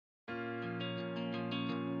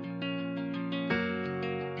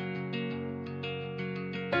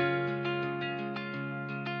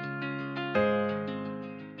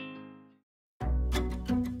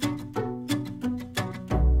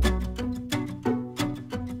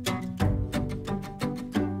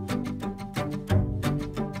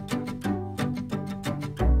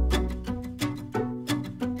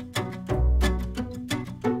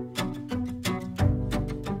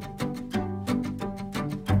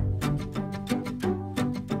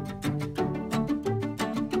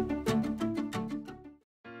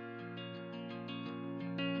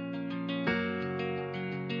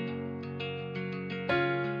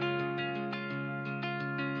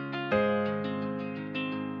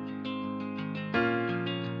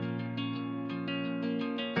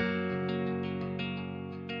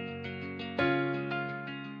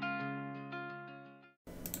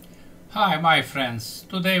Hi my friends,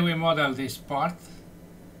 today we model this part.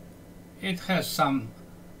 It has some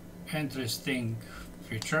interesting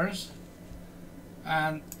features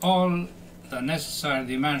and all the necessary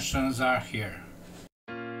dimensions are here.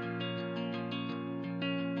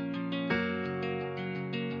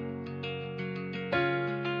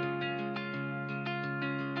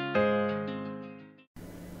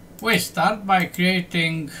 We start by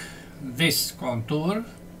creating this contour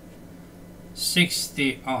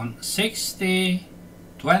 60 on 60,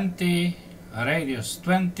 20, radius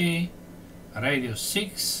 20, radius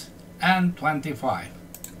 6 and 25.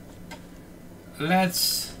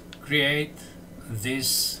 Let's create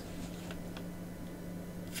this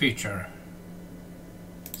feature.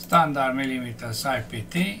 Standard millimeters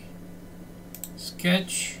IPT,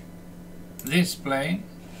 sketch this plane,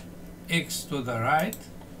 X to the right,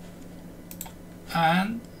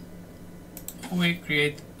 and we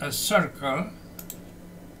create a circle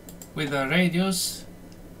with a radius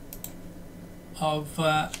of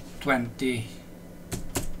 20.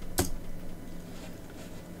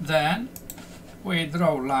 Then we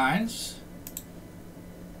draw lines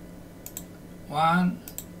 1,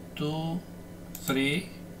 2, 3.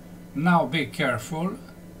 Now be careful,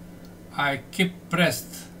 I keep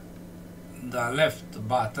pressed the left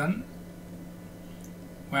button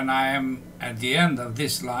when I am at the end of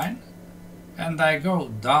this line, and I go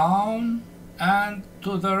down and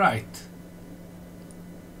to the right.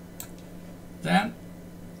 Then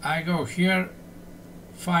I go here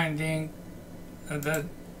finding the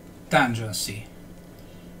tangency.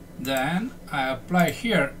 Then I apply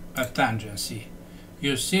here a tangency.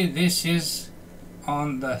 You see this is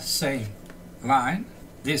on the same line.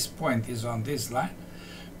 This point is on this line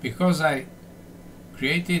because I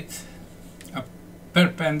created a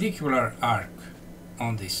perpendicular arc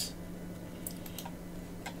on this.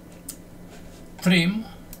 Trim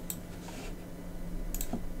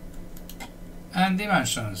and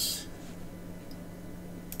dimensions.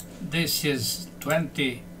 This is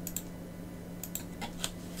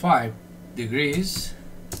 25 degrees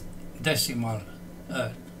decimal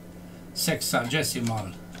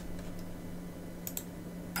sexagesimal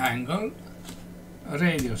angle,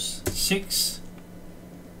 radius 6,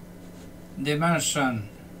 dimension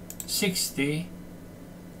 60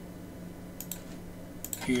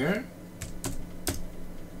 here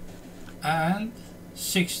and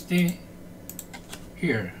 60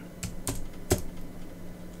 here.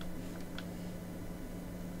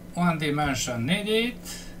 One dimension needed.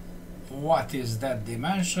 What is that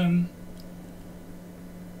dimension?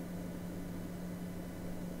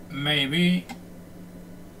 Maybe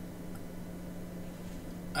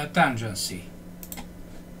a tangency.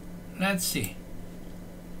 Let's see.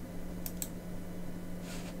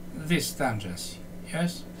 This tangency,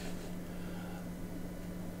 yes?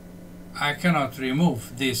 I cannot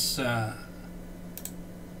remove this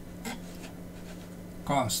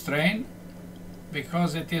constraint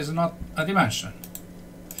because it is not a dimension.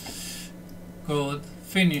 Good.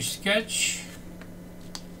 Finish sketch.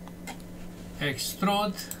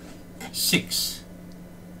 Extrude 6.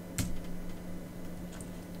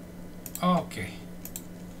 Okay.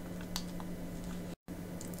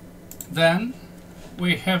 Then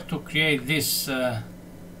we have to create this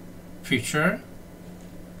feature,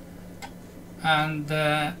 and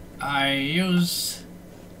I use,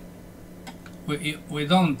 we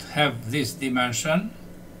don't have this dimension,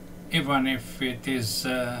 even if it is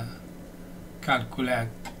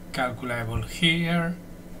calculable here,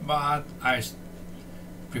 but I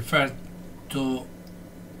prefer to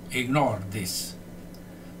ignore this.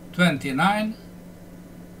 29,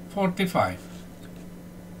 45.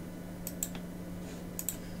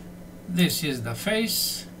 This is the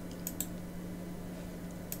face,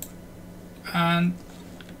 and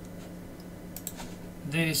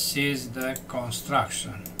this is the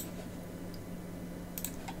construction.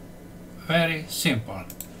 Very simple.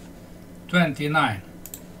 29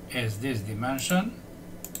 is this dimension,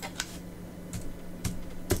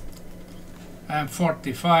 and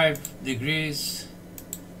 45 degrees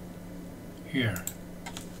here.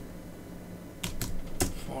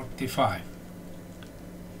 45.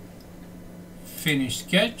 Finish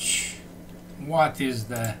sketch. What is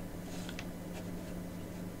the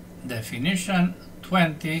definition?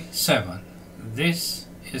 27. This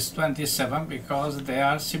is 27 because they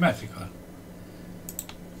are symmetrical.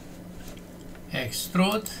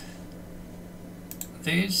 Extrude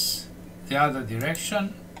this the other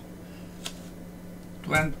direction.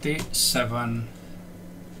 27.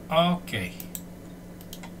 Okay.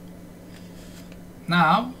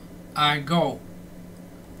 Now I go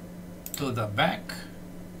to the back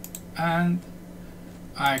and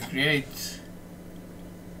I create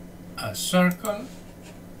a circle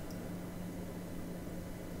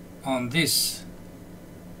on this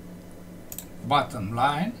bottom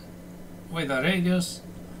line with a radius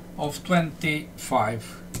of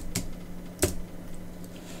 25.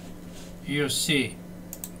 You see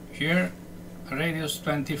here radius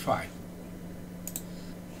 25.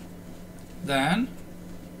 Then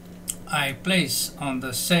I place on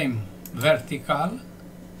the same vertical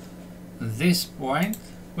this point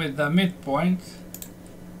with the midpoint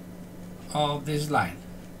of this line.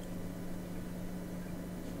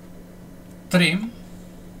 Trim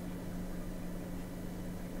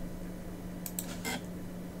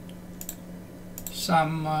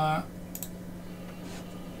some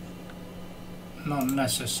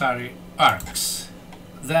non-necessary arcs.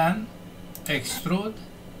 Then extrude.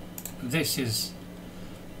 This is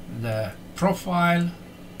the profile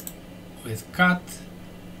with cut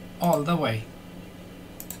all the way.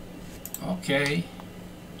 Okay.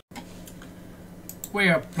 We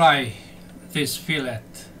apply this fillet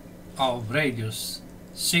of radius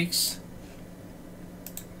 6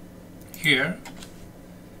 here,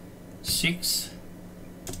 6,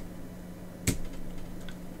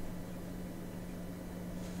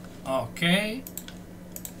 okay.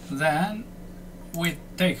 Then we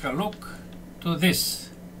take a look to this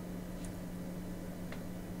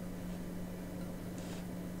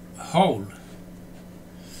hole.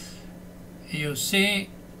 You see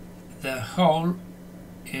the hole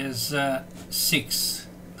is 6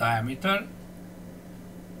 diameter,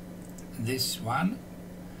 this one.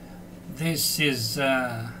 This is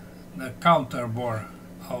the counter bore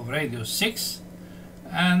of radius 6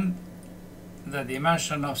 and the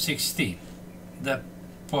dimension of 16. The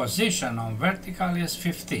position on vertical is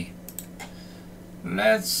 15.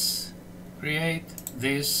 Let's create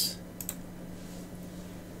this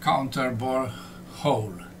counter bore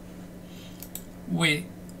hole. We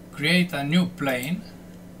create a new plane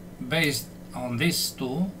based on these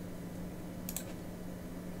two.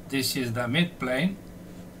 This is the mid plane,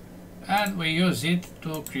 and we use it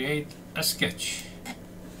to create a sketch.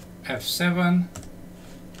 F7,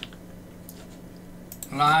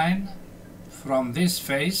 line from this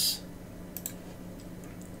face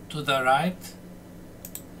to the right,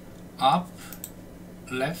 up,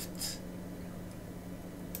 left,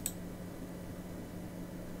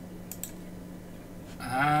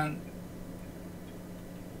 and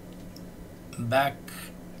back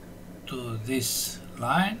to this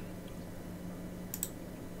line,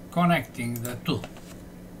 connecting the two.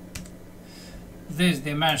 This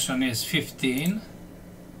dimension is 15.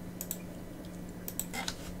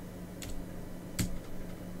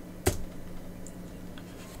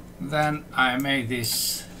 Then I make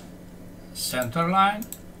this center line.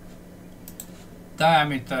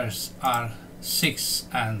 Diameters are 6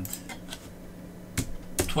 and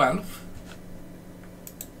 12.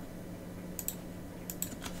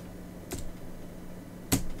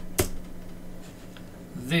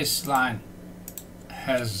 This line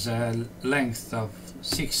has a length of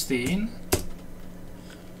 16,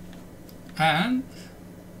 and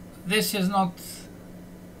this is not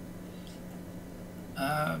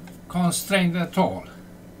constrained at all.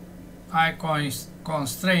 I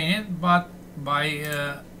constrain it, but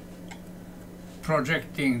by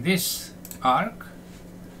projecting this arc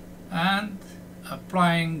and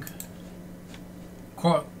applying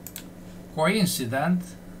coincident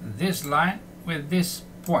this line with this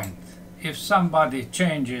point. If somebody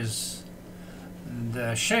changes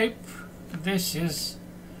the shape, this is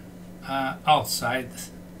outside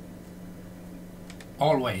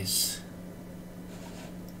always.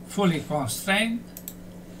 Fully constrained,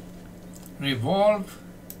 revolve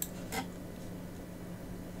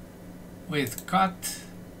with cut.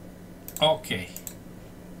 Okay,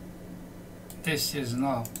 this is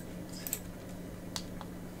not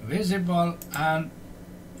visible, and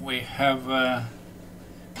we have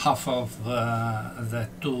half of the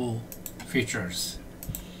two features.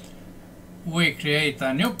 We create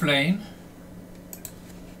a new plane,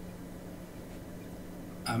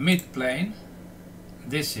 a mid plane.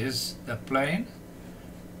 This is the plane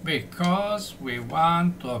because we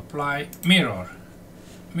want to apply mirror.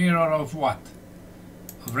 Mirror of what?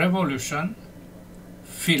 Of revolution,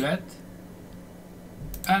 fillet,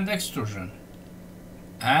 and extrusion,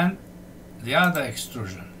 and the other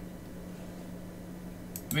extrusion.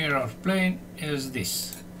 Mirror plane is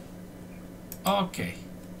this. Okay.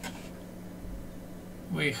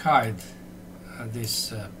 We hide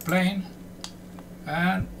this plane,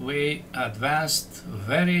 and we advanced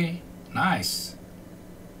very nice.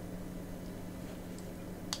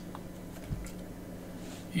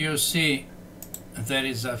 You see there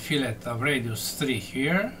is a fillet of radius 3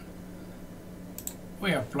 here.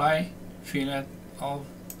 We apply fillet of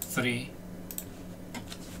 3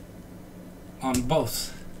 on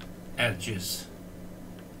both edges.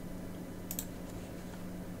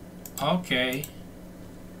 Okay.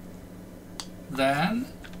 Then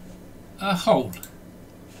a hole.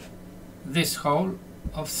 This hole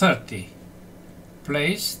of 30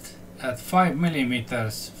 placed at 5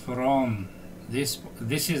 millimeters from this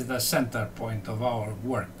is the center point of our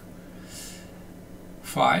work.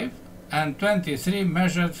 5 and 23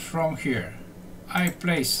 measured from here. I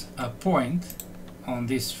place a point on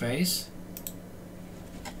this face,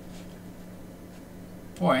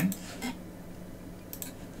 point,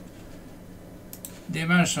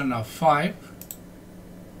 dimension of 5,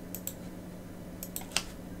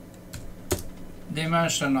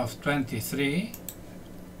 dimension of 23,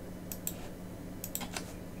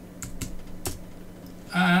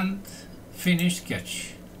 and finish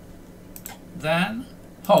sketch. Then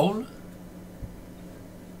hole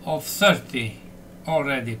of 30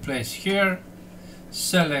 already placed here,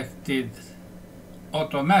 selected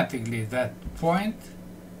automatically that point.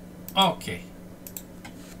 Okay,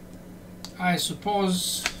 I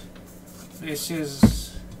suppose this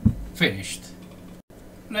is finished.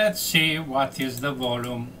 Let's see what is the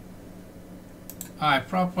volume.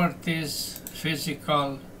 Properties,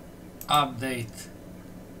 physical, update,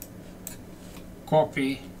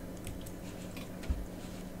 copy,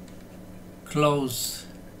 close,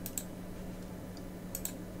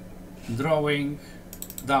 drawing,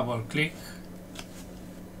 double click,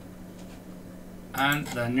 and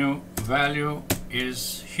the new value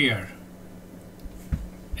is here.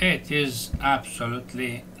 It is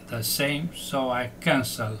absolutely the same, so I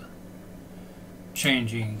cancel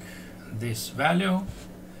changing this value.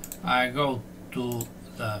 I go to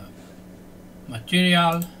the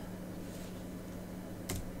material.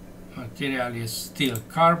 Material is steel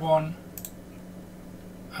carbon,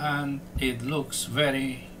 and it looks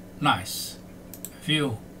very nice.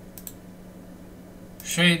 View,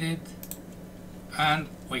 shaded, and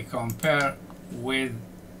we compare with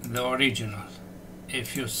the original.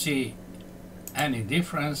 If you see any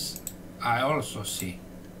difference, I also see.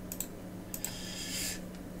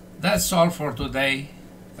 That's all for today.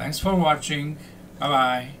 Thanks for watching. Bye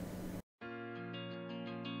bye.